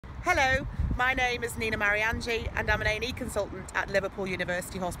Hello, my name is Nina Maryanji and I'm an A&E consultant at Liverpool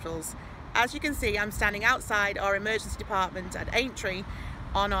University Hospitals. As you can see, I'm standing outside our emergency department at Aintree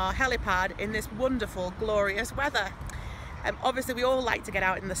on our helipad in this wonderful, glorious weather. Obviously we all like to get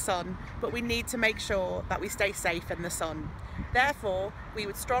out in the sun, but we need to make sure that we stay safe in the sun. Therefore, we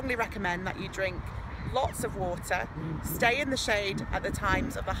would strongly recommend that you drink lots of water, stay in the shade at the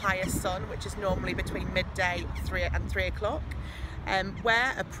times of the highest sun, which is normally between midday and 3 o'clock.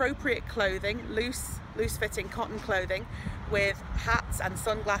 Wear appropriate clothing, loose-fitting cotton clothing with hats and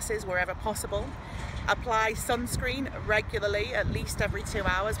sunglasses wherever possible. Apply sunscreen regularly, at least every 2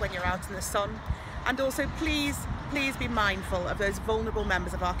 hours when you're out in the sun. And also please be mindful of those vulnerable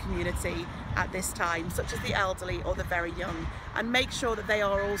members of our community at this time, such as the elderly or the very young, and make sure that they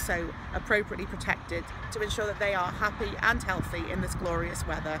are also appropriately protected to ensure that they are happy and healthy in this glorious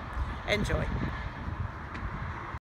weather. Enjoy.